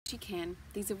best you can.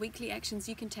 These are weekly actions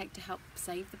you can take to help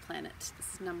save the planet.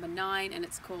 This is number 9 and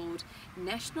it's called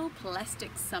National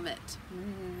Plastic Summit.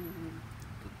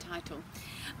 Good title.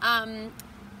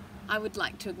 I would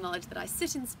like to acknowledge that I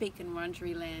sit and speak in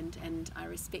Wurundjeri land and I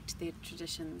respect their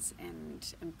traditions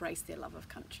and embrace their love of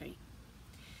country.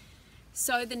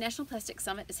 So the National Plastic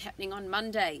Summit is happening on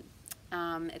Monday.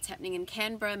 It's happening in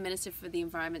Canberra. Minister for the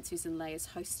Environment Susan Ley is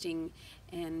hosting,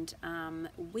 and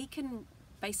we can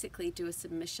basically do a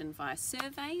submission via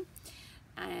survey,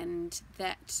 and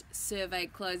that survey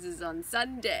closes on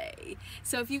Sunday.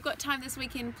 So if you've got time this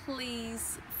weekend,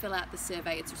 please fill out the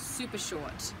survey. It's super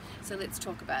short, so let's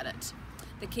talk about it.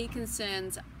 The key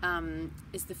concerns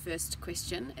is the first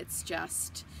question. It's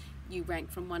just you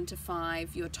rank from 1 to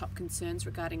 5 your top concerns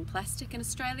regarding plastic in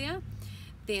Australia.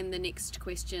 Then the next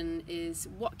question is,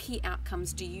 what key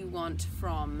outcomes do you want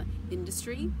from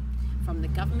industry, from the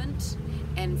government,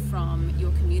 and from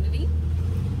your community?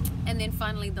 And then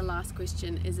finally, the last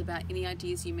question is about any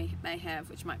ideas you may have,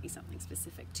 which might be something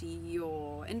specific to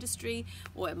your industry,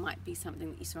 or it might be something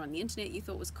that you saw on the internet you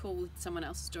thought was cool, someone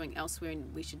else is doing elsewhere and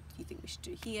you think we should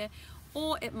do here,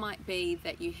 or it might be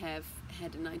that you have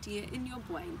had an idea in your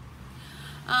brain.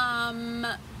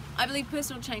 I believe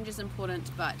personal change is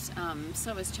important, but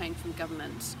so is change from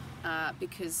government,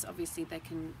 because obviously they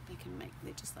can make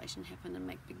legislation happen and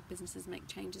make big businesses make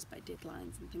changes by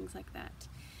deadlines and things like that.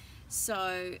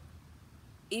 So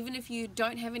even if you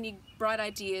don't have any bright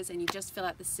ideas and you just fill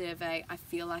out the survey, I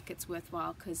feel like it's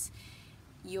worthwhile because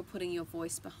you're putting your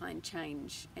voice behind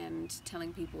change and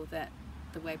telling people that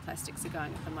the way plastics are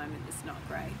going at the moment is not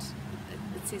great.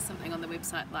 It says something on the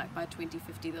website like by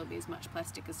 2050 there'll be as much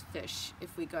plastic as fish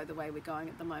if we go the way we're going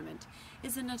at the moment.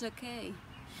 Isn't it okay?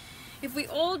 If we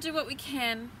all do what we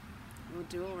can, we'll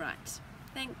do all right.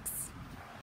 Thanks.